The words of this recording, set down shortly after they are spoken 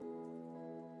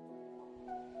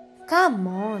Come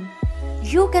on.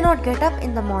 You cannot get up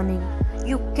in the morning.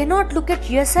 You cannot look at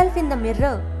yourself in the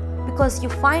mirror because you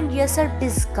find yourself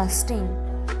disgusting.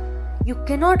 You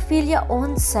cannot feel your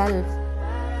own self.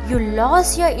 You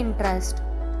lose your interest.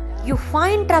 You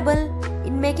find trouble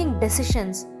in making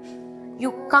decisions.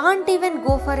 You can't even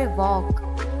go for a walk.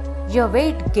 Your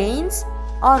weight gains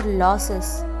or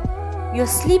losses. Your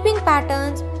sleeping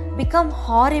patterns become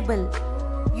horrible.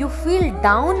 You feel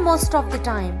down most of the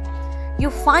time. You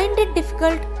find it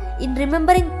difficult in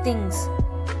remembering things.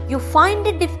 You find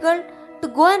it difficult to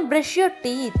go and brush your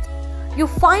teeth. You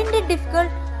find it difficult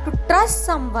to trust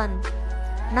someone.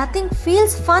 Nothing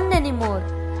feels fun anymore.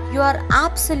 You are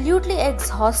absolutely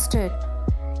exhausted.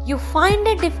 You find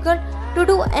it difficult to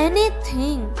do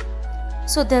anything.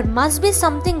 So there must be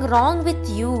something wrong with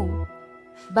you.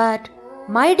 But,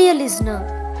 my dear listener,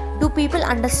 do people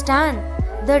understand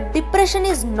that depression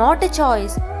is not a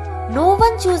choice? No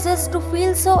one chooses to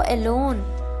feel so alone.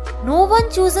 No one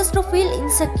chooses to feel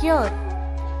insecure.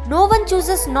 No one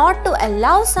chooses not to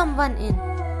allow someone in.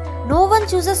 No one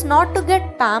chooses not to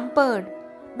get pampered.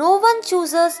 No one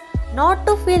chooses not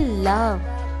to feel love.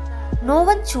 No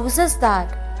one chooses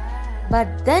that.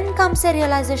 But then comes a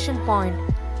realization point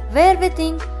where we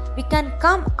think we can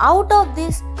come out of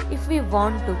this if we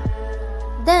want to.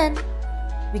 Then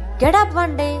we get up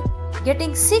one day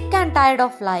getting sick and tired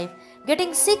of life,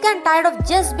 getting sick and tired of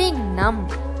just being numb.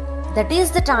 That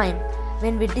is the time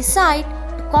when we decide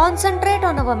to concentrate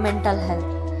on our mental health.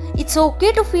 It's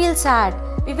okay to feel sad.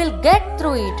 We will get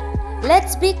through it.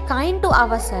 Let's be kind to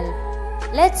ourselves.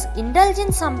 Let's indulge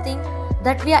in something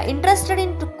that we are interested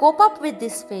in to cope up with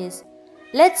this phase.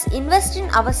 Let's invest in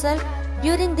ourselves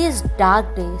during these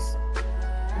dark days.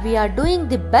 We are doing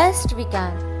the best we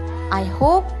can. I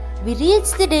hope we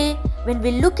reach the day when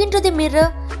we look into the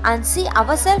mirror and see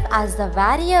ourselves as the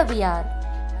warrior we are.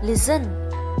 Listen,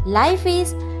 life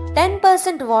is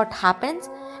 10% what happens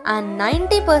and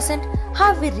 90%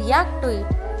 how we react to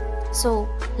it. So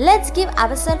let's give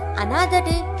ourselves another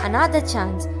day, another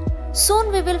chance.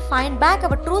 Soon we will find back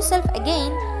our true self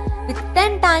again with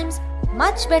 10 times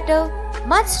much better,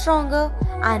 much stronger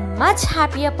and much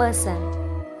happier person.